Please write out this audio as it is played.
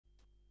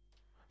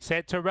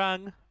Set to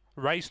run.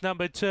 Race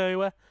number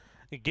 2.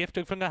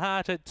 Gifted from the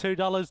Heart at $2,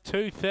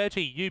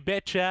 $2.30. You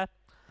betcha.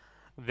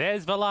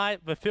 There's the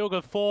light. The field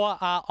of 4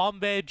 are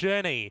on their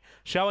journey.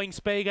 Showing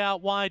speed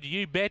out wide.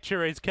 You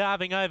betcha is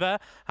carving over.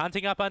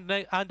 Hunting up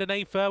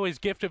underneath her is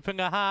Gifted from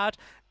the Heart.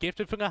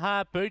 Gifted from the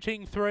Heart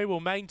booting through will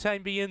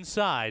maintain the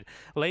inside.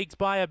 Leagues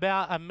by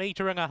about 1.5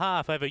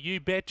 meters over You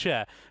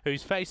Betcha,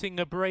 who's facing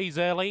the breeze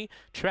early.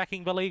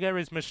 Tracking the leader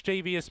is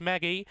Mischievous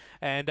Maggie,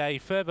 and a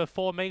further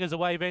 4 meters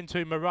away then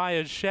to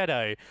Mariah's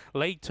Shadow.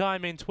 League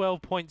time in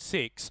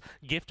 12.6.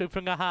 Gifted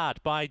from the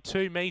Heart by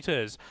 2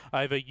 meters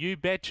over You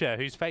Betcha,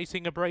 who's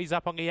facing a breeze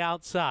up on the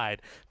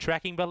outside.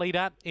 Tracking the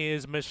leader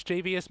is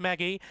Mischievous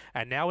Maggie,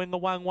 and now in the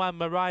 1-1,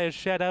 Mariah's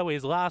Shadow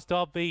is last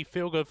of the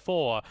field of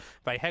 4.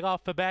 They head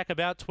off the back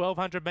about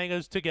 1,200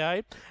 metres to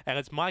go, and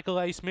it's Michael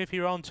A. Smith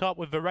here on top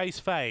with the race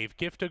fave.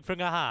 Gifted from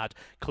the Heart,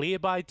 clear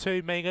by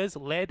 2 meters,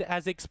 led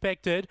as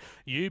expected.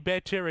 You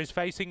Betcha is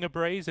facing the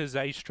breeze as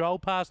they stroll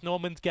past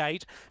Norman's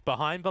Gate.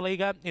 Behind the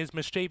leader is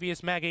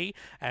Mischievous Maggie,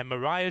 and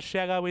Mariah's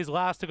Shadow is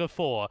last of the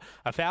 4.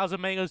 1,000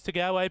 metres to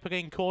go,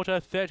 opening quarter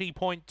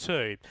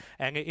 30.2,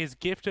 and it is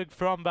Gifted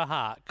from the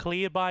Heart,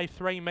 clear by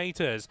 3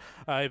 meters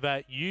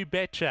over You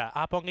Betcha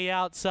up on the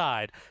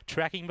outside.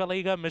 Tracking the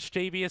leader,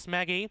 Mischievous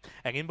Maggie,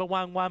 and in the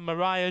 1-1,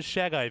 Mariah's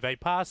Shadow. They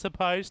pass the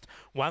post,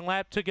 1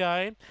 lap to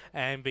go,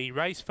 and the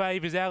race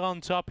fave is out on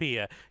top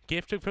here.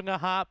 Gifted from the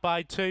Heart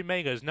by 2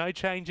 meters, no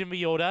change in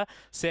the order.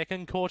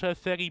 Second quarter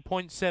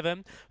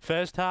 30.7,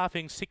 first half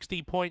in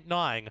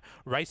 60.9.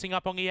 Racing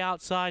up on the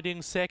outside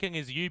in second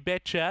is You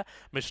Betcha.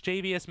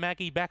 Mischievous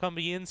Maggie back on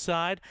the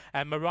inside,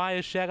 and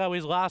Mariah's Shadow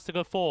is last of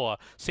the 4.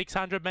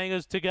 600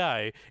 meters to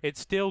go. It's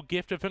still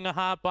Gifted from the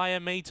Heart by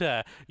 1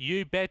 meter.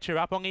 You Betcha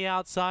up on the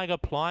outside,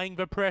 applying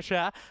the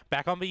pressure.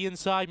 Back on the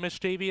inside,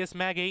 Mischievous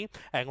Maggie,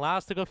 and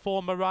last of the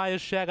 4,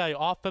 Mariah's Shadow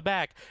off the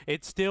back.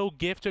 It's still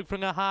Gifted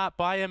from the Heart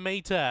by 1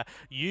 meter.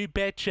 You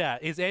Betcha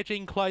is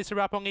edging closer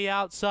up on the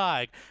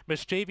outside.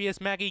 Mischievous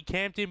Maggie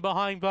camped in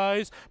behind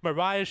those.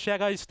 Mariah's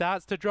Shadow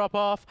starts to drop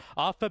off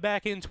the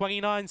back in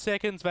 29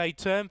 seconds. They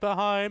turn for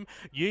home.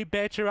 You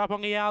Betcha up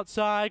on the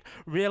outside,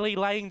 really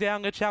laying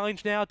down the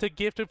challenge now to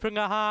Gifted from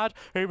the Heart,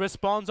 who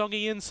responds on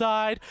the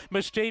inside.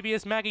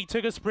 Mischievous Maggie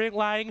took a sprint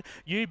lane.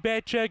 You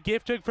Betcha,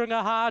 Gifted from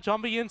the Heart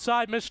on the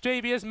inside.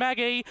 Mischievous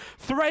Maggie,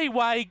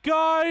 3-way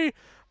go.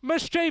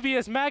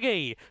 Mischievous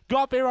Maggie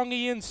got there on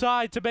the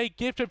inside to be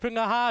Gifted from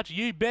the Heart.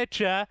 You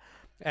Betcha,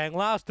 and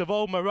last of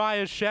all,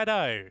 Mariah's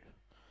Shadow.